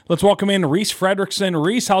Let's welcome in Reese Frederickson.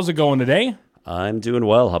 Reese, how's it going today? I'm doing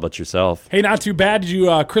well. How about yourself? Hey, not too bad. Did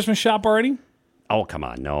you Christmas shop already? Oh, come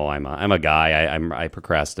on. No, I'm a guy. I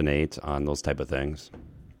procrastinate on those type of things.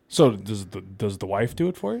 So does the wife do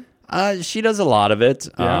it for you? She does a lot of it.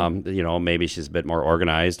 Yeah. Maybe she's a bit more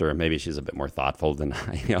organized, or maybe she's a bit more thoughtful than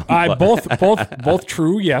I am. Both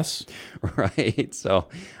true. Yes. Right. So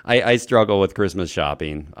I struggle with Christmas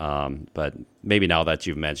shopping. But maybe now that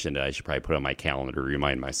you've mentioned it, I should probably put it on my calendar to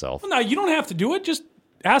remind myself. Well, no, you don't have to do it. Just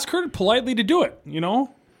ask her politely to do it. You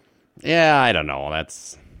know. Yeah, I don't know.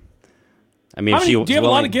 Do you have a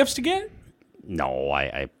lot of gifts to get? No,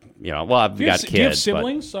 I've got kids. Do you have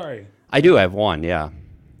siblings? Sorry. I do. I have one. Yeah.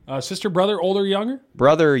 Sister, brother, older, younger?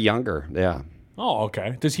 Brother, younger. Yeah. Oh,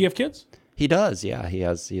 okay. Does he have kids? He does. Yeah. He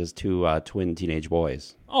has two twin teenage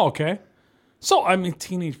boys. Oh, okay. So,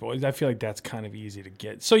 teenage boys, I feel like that's kind of easy to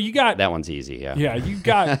get. So you got... That one's easy, yeah. Yeah, you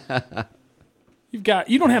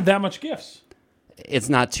don't have that much gifts. It's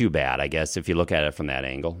not too bad, I guess, if you look at it from that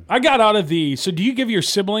angle. I got out of so do you give your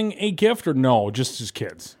sibling a gift or no, just as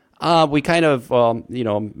kids? We kind of,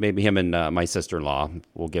 maybe him and my sister-in-law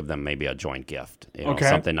will give them maybe a joint gift.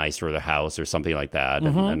 Something nice for the house or something like that.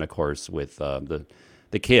 Mm-hmm. And of course, with the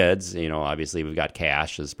kids, obviously we've got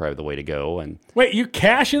cash is probably the way to go. And wait, you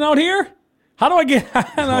cashing out here? How do I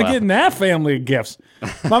get in that family of gifts?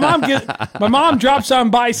 My mom drops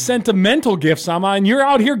on by sentimental gifts, and you're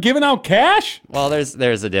out here giving out cash? Well,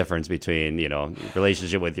 there's a difference between,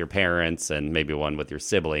 relationship with your parents and maybe one with your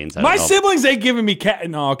siblings. My siblings ain't giving me cash.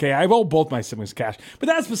 No, okay, I owe both my siblings cash, but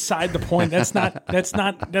that's beside the point. That's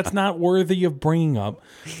not worthy of bringing up.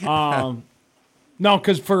 No,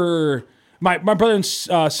 because for my brother and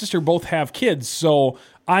sister both have kids, so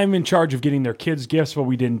I'm in charge of getting their kids gifts, but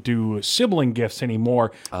we didn't do sibling gifts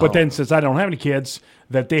anymore. Oh. But then since I don't have any kids,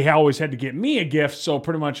 that they always had to get me a gift, so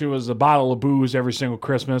pretty much it was a bottle of booze every single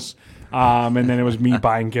Christmas, and then it was me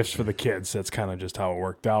buying gifts for the kids. That's kind of just how it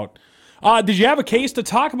worked out. Did you have a case to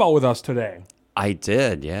talk about with us today? I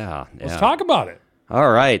did, yeah. Let's talk about it.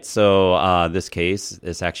 All right, so this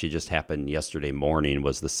actually just happened yesterday morning,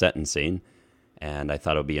 was the sentencing. And I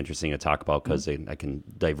thought it would be interesting to talk about because I can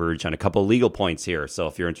diverge on a couple of legal points here. So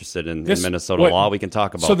if you're interested in Minnesota law, we can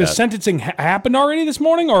talk about that. So the sentencing happened already this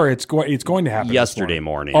morning, or it's going to happen yesterday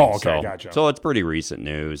morning? Oh, okay, gotcha. So it's pretty recent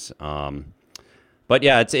news. But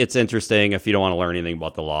yeah, it's interesting. If you don't want to learn anything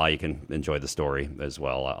about the law, you can enjoy the story as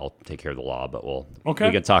well. I'll take care of the law, but we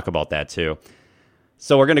can talk about that too.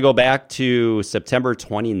 So we're going to go back to September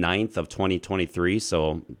 29th of 2023.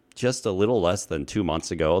 So just a little less than 2 months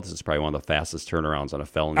ago. This is probably one of the fastest turnarounds on a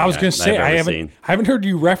felony. I was going to say, I haven't heard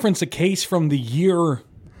you reference a case from the year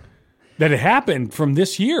that it happened from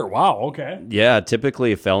this year. Wow, okay. Yeah,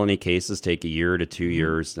 typically felony cases take a year to 2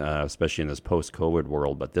 years, especially in this post-COVID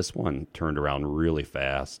world. But this one turned around really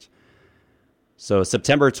fast. So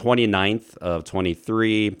September 29th of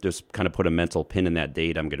 23, just kind of put a mental pin in that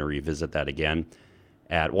date. I'm going to revisit that again.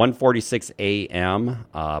 At 1:46 a.m.,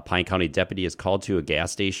 Pine County deputy is called to a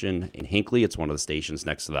gas station in Hinckley. It's one of the stations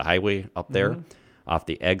next to the highway up there, off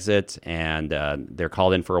the exit, and they're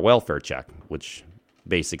called in for a welfare check, which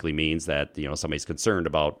basically means that somebody's concerned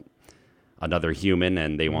about another human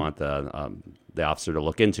and they want the officer to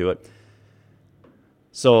look into it.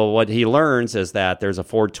 So what he learns is that there's a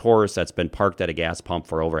Ford Taurus that's been parked at a gas pump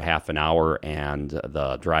for over half an hour, and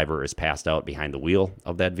the driver is passed out behind the wheel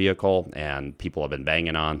of that vehicle, and people have been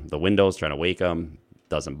banging on the windows trying to wake him,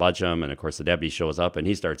 doesn't budge him, and of course the deputy shows up and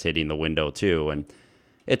he starts hitting the window too, and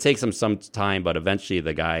it takes him some time, but eventually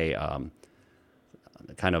the guy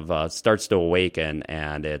kind of starts to awaken,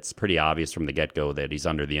 and it's pretty obvious from the get-go that he's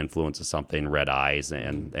under the influence of something, red eyes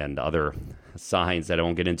and other signs that I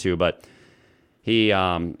won't get into, but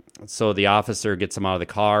so the officer gets him out of the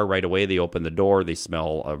car right away. They open the door. They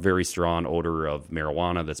smell a very strong odor of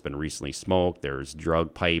marijuana that's been recently smoked. There's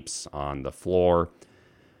drug pipes on the floor.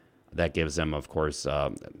 That gives him, of course,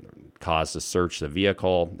 cause to search the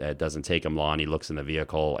vehicle. It doesn't take him long. He looks in the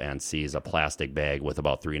vehicle and sees a plastic bag with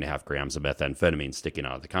about 3.5 grams of methamphetamine sticking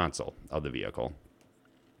out of the console of the vehicle.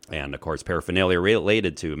 And, of course, paraphernalia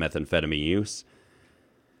related to methamphetamine use.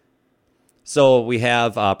 So we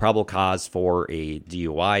have probable cause for a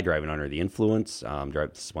DUI, driving under the influence.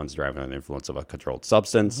 This one's driving under the influence of a controlled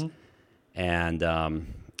substance. Mm-hmm. And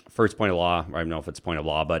first point of law, I don't know if it's point of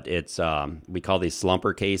law, but it's we call these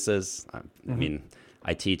slumper cases. I mean,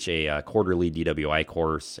 I teach a quarterly DWI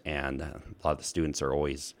course, and a lot of the students are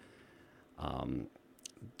always kind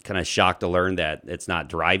of shocked to learn that it's not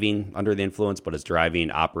driving under the influence, but it's driving,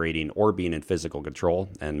 operating, or being in physical control.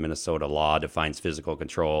 And Minnesota law defines physical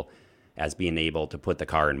control as being able to put the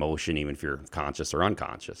car in motion even if you're conscious or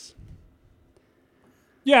unconscious.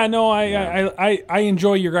 Yeah, no, I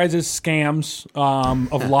enjoy your guys' scams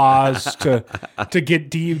of laws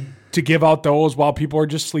to give out those while people are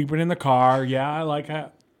just sleeping in the car. Yeah, I like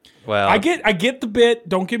that. Well, I get the bit.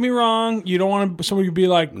 Don't get me wrong. You don't want somebody to be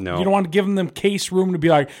like, No. You don't want to give them case room to be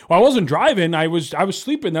like, well, I wasn't driving. I was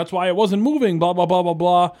sleeping. That's why I wasn't moving. Blah blah blah blah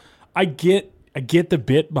blah. I get the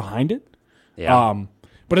bit behind it. yeah.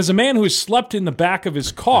 But as a man who has slept in the back of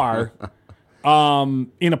his car,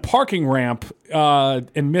 in a parking ramp,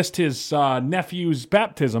 and missed his nephew's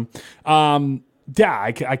baptism,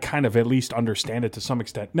 I kind of at least understand it to some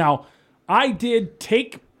extent. Now, I did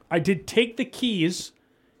take the keys,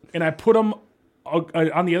 and I put them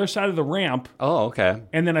on the other side of the ramp, Oh, okay.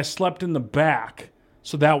 and then I slept in the back,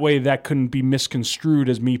 so that way that couldn't be misconstrued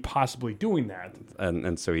as me possibly doing that.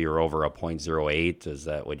 And so you're over a .08. Is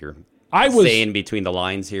that what you're I was saying between the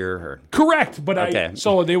lines here? Or? correct, but Okay.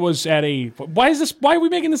 so it was at a. Why are we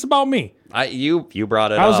making this about me? You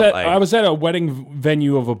brought it I was up. I was at a wedding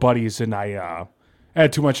venue of a buddy's, and I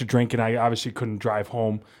had too much to drink, and I obviously couldn't drive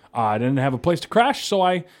home. I didn't have a place to crash, so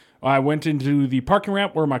I went into the parking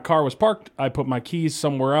ramp where my car was parked. I put my keys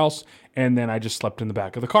somewhere else, and then I just slept in the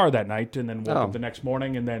back of the car that night, and then woke up the next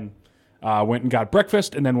morning, and then went and got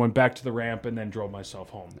breakfast, and then went back to the ramp, and then drove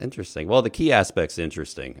myself home. Interesting. Well, the key aspect's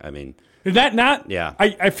interesting. I mean, Is that not? Yeah.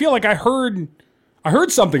 I feel like I heard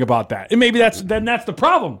something about that, and maybe that's the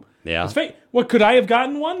problem. Yeah. It's fake. What, could I have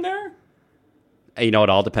gotten one there? it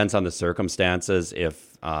all depends on the circumstances.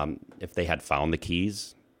 If they had found the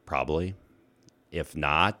keys, probably. If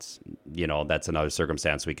not, that's another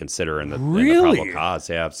circumstance we consider in the probable cause.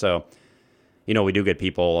 Yeah. So, we do get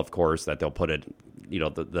people, of course, that they'll put it,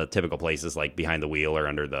 the typical places like behind the wheel or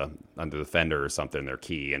under the fender or something, their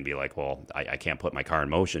key, and be like, well, I can't put my car in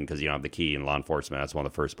motion because you don't have the key. And law enforcement, that's one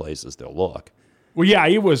of the first places they'll look. Well, yeah,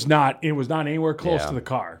 it was not anywhere close Yeah. to the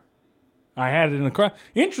car. I had it in the car.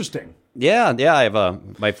 Interesting. Yeah. I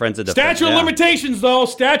have my friends at Statute of limitations, though.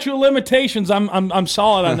 Statute of limitations. I'm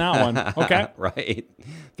solid on that one. Okay. Right.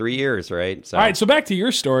 3 years, right? So, All right. So back to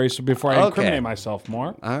your story. So before I Okay. incriminate myself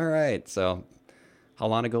more, all right. So how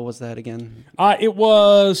long ago was that again? it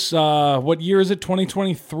was what year is it?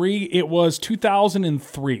 2023. It was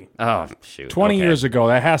 2003. Oh, shoot. 20 Okay. years ago.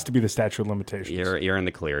 That has to be the statute of limitations. You're in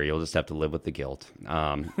the clear. You'll just have to live with the guilt.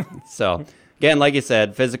 So again, like you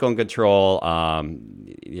said, physical and control.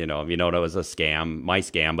 If you know it was a scam, my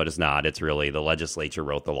scam, but it's not. It's really the legislature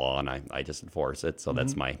wrote the law, and I just enforce it. So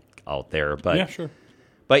that's my out there. But Yeah, sure.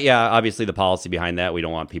 But yeah, obviously the policy behind that, we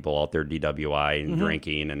don't want people out there DWI and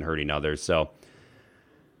drinking and hurting others. So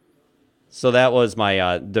that was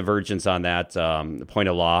my divergence on that point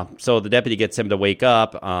of law. So the deputy gets him to wake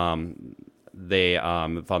up. They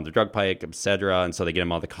found the drug pipe, etc. And so they get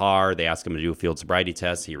him out of the car. They ask him to do a field sobriety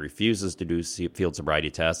test. He refuses to do field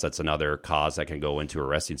sobriety test. That's another cause that can go into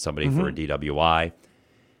arresting somebody for a DWI.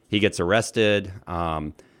 He gets arrested.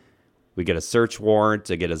 We get a search warrant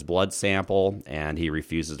to get his blood sample, and he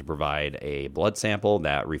refuses to provide a blood sample.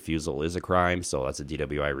 That refusal is a crime, so that's a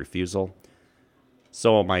DWI refusal.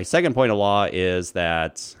 So my second point of law is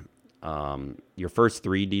that your first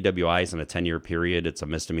 3 DWIs in a 10-year period, it's a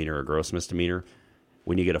misdemeanor or gross misdemeanor.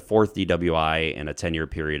 When you get a 4th DWI in a 10-year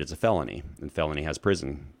period, it's a felony, and felony has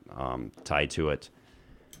prison tied to it.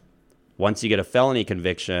 Once you get a felony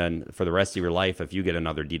conviction for the rest of your life, if you get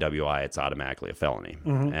another DWI, it's automatically a felony.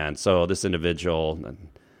 And so this individual,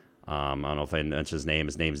 I don't know if I mentioned his name.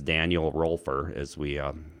 His name's Daniel Rolfer, as we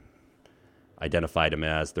identified him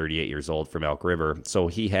as, 38 years old, from Elk River. So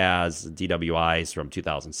he has DWIs from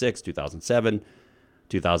 2006, 2007,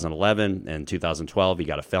 2011, and 2012. He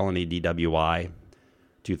got a felony DWI.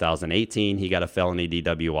 2018, he got a felony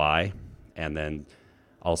DWI. And then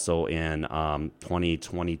also in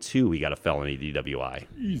 2022, he got a felony DWI.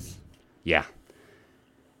 Jeez. Yeah.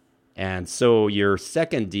 And so your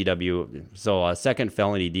second a second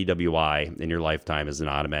felony DWI in your lifetime is an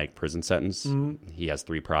automatic prison sentence. He has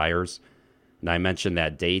 3 priors. And I mentioned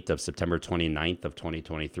that date of September 29th of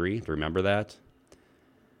 2023. Do you remember that?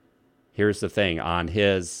 Here's the thing. On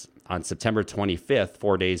September 25th,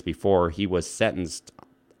 4 days before, he was sentenced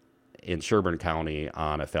in Sherburne County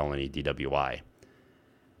on a felony DWI.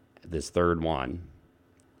 This third one.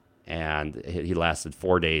 And he lasted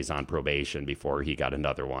 4 days on probation before he got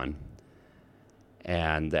another one.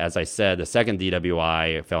 And as I said, the second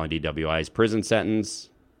DWI, felony DWI, is prison sentence.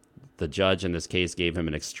 The judge in this case gave him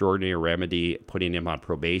an extraordinary remedy, putting him on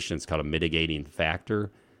probation. It's called a mitigating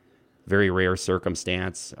factor. Very rare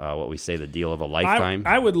circumstance, what we say the deal of a lifetime.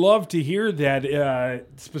 I would love to hear that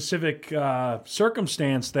specific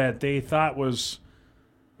circumstance that they thought was,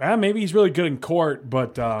 maybe he's really good in court,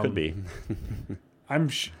 but Could be. I'm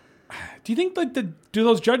Do you think like do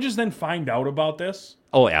those judges then find out about this?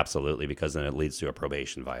 Oh, absolutely, because then it leads to a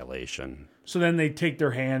probation violation. So then they take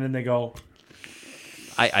their hand and they go.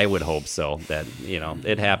 I would hope so. That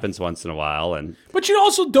it happens once in a while, but you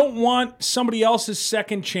also don't want somebody else's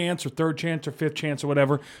second chance or third chance or fifth chance or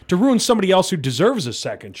whatever to ruin somebody else who deserves a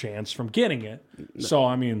second chance from getting it. So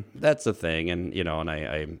I mean, that's the thing, and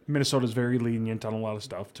I Minnesota's very lenient on a lot of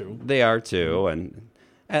stuff too. They are too, and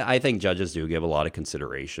I think judges do give a lot of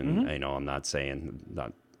consideration. Mm-hmm. I'm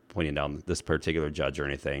not pointing down this particular judge or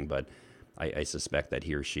anything, but I suspect that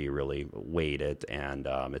he or she really weighed it, and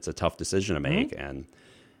it's a tough decision to make, mm-hmm.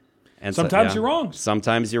 and sometimes you're wrong.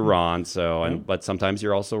 Sometimes you're wrong. So, mm-hmm. but sometimes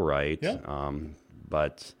you're also right. Yeah.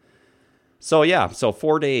 So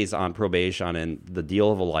 4 days on probation and the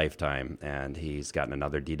deal of a lifetime, and he's gotten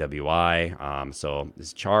another DWI. So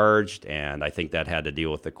he's charged, and I think that had to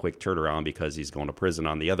deal with the quick turnaround because he's going to prison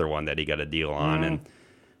on the other one that he got a deal on, mm-hmm. and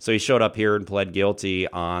so he showed up here and pled guilty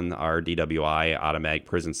on our DWI automatic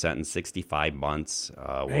prison sentence. 65 months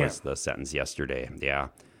was the sentence yesterday. Yeah.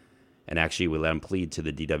 And actually, we let him plead to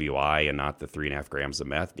the DWI and not the 3.5 grams of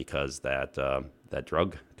meth because that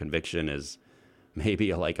drug conviction is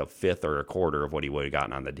maybe like a fifth or a quarter of what he would have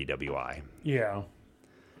gotten on the DWI. Yeah.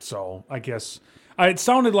 So I guess it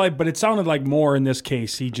sounded like more in this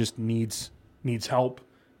case. He just needs help,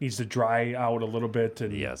 needs to dry out a little bit.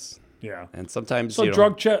 And yes. Yeah. And sometimes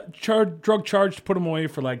drug charge to put him away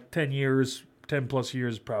for like 10 years. 10 plus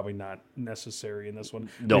years probably not necessary in this one.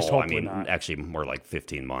 No, I mean, not. actually more like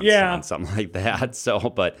 15 months yeah. something like that. So,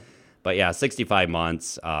 but yeah, 65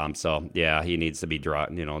 months. So yeah, he needs to be dry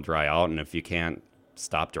out. And if you can't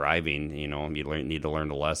stop driving, you need to learn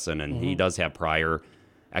the lesson. And mm-hmm. he does have prior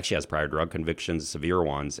drug convictions, severe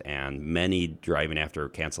ones, and many driving after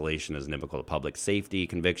cancellation is inimical to public safety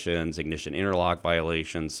convictions, ignition interlock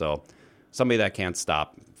violations. So somebody that can't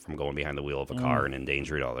stop from going behind the wheel of a car and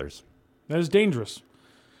endangering others. That is dangerous.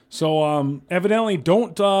 So evidently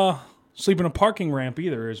don't sleep in a parking ramp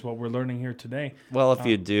either is what we're learning here today. Well, if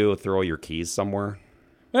you do, throw your keys somewhere.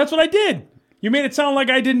 That's what I did. You made it sound like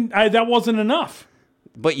that wasn't enough.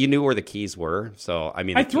 But you knew where the keys were. So, I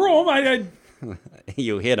mean. I threw them.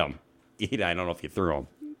 You hit them. I don't know if you threw them.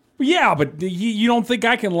 Yeah, but you don't think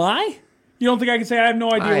I can lie? You don't think I can say I have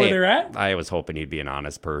no idea where they're at? I was hoping you'd be an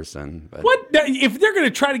honest person. But. What? If they're going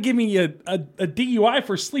to try to give me a DUI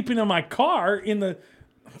for sleeping in my car in the...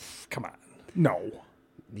 Come on. No.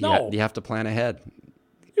 You have to plan ahead.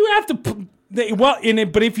 You have to...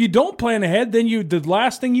 But if you don't plan ahead, then the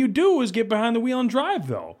last thing you do is get behind the wheel and drive,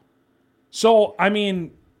 though. So, I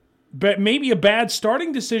mean, but maybe a bad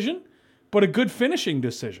starting decision, but a good finishing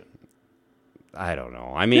decision. I don't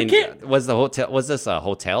know. I mean, was this a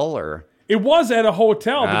hotel or... It was at a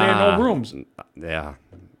hotel, but they had no rooms. Yeah,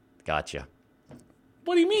 gotcha.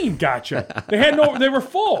 What do you mean, gotcha? They were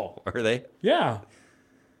full. Were they? Yeah.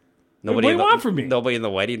 Nobody what do you want from me? Nobody in the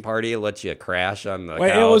wedding party let you crash on the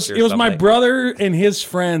couch it was my brother and his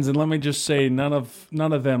friends, and let me just say, none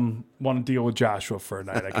of them want to deal with Joshua for a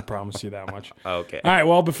night. I can promise you that much. Okay. All right.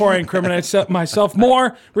 Well, before I incriminate myself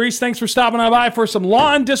more, Reese, thanks for stopping by for some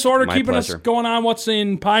law and disorder, My keeping pleasure. us going on what's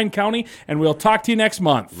in Pine County, and we'll talk to you next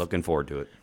month. Looking forward to it.